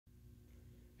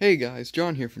Hey guys,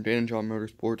 John here from Dan&Jon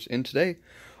Motorsports, and today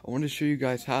I wanted to show you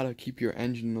guys how to keep your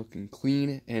engine looking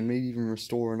clean and maybe even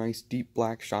restore a nice deep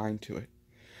black shine to it.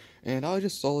 And I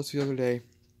just saw this the other day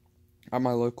at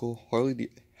my local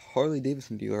Harley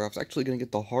Davidson dealer. I was actually going to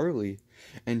get the Harley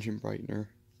engine brightener,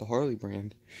 the Harley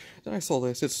brand. Then I saw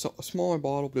this. It's a smaller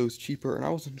bottle, but it was cheaper, and I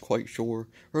wasn't quite sure.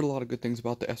 Heard a lot of good things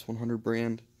about the S100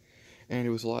 brand, and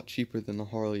it was a lot cheaper than the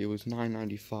Harley. It was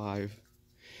 $9.95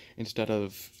 instead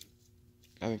of,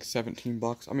 I think, 17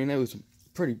 bucks. I mean, it was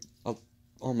pretty,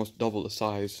 almost double the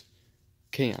size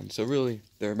can. So really,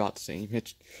 they're about the same.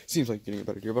 It seems like getting a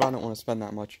better deal, but I don't want to spend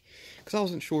that much because I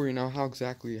wasn't sure,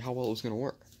 how well it was going to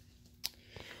work.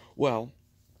 Well,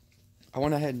 I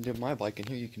went ahead and did my bike, and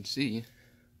here you can see,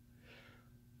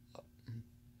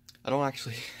 I don't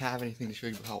actually have anything to show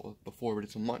you about before, but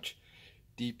it's a much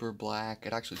deeper black.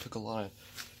 It actually took a lot of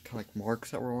kind of like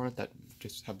marks that were on it that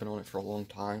just have been on it for a long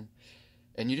time.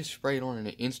 And you just spray it on and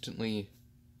it instantly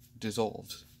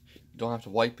dissolves. You don't have to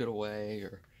wipe it away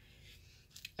or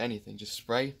anything. Just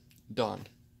spray, done.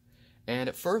 And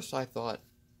at first I thought,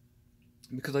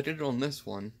 because I did it on this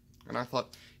one, and I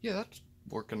thought, yeah, that's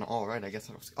working alright. I guess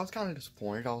I was kind of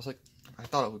disappointed. I was like, I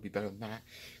thought it would be better than that.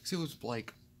 Because it was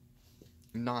like,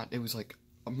 it was like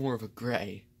more of a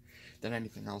gray than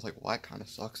anything. I was like, well, that kind of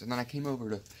sucks. And then I came over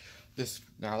to this,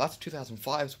 now that's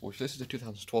 2005 Sports. This is the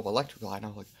 2012 Electric Line. I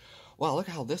was like, wow, look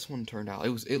how this one turned out.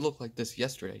 It looked like this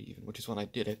yesterday even, which is when I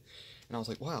did it. And I was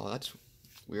like, wow, that's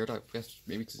weird. I guess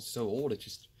maybe because it's so old,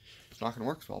 it's not going to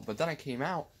work as well. But then I came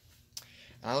out,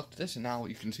 and I looked at this, and now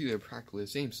you can see they're practically the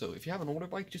same. So if you have an older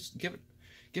bike, just give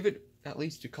it at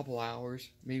least a couple hours,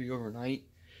 maybe overnight,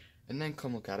 and then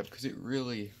come look at it, because it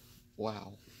really,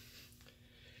 wow.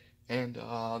 And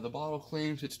the bottle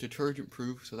claims it's detergent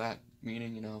proof, so that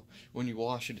meaning, when you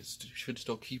wash it, it should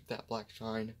still keep that black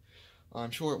shine.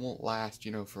 I'm sure it won't last,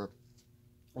 for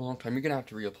a long time. You're going to have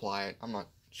to reapply it. I'm not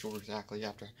sure exactly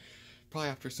probably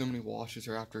after so many washes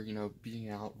or after, being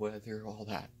out, weather, all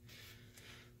that.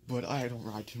 But I don't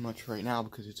ride too much right now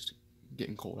because it's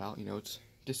getting cold out. It's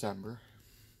December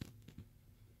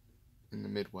in the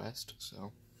Midwest,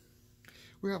 so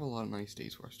we have a lot of nice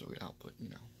days where I still get out, but,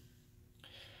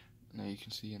 now you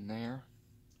can see in there.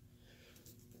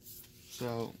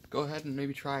 So go ahead and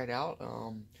maybe try it out.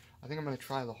 I think I'm going to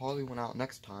try the Harley one out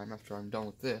next time after I'm done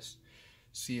with this.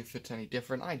 See if it's any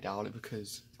different. I doubt it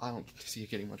because I don't see it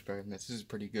getting much better than this. This is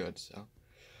pretty good. So,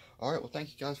 alright, well, thank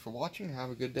you guys for watching. Have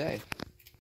a good day.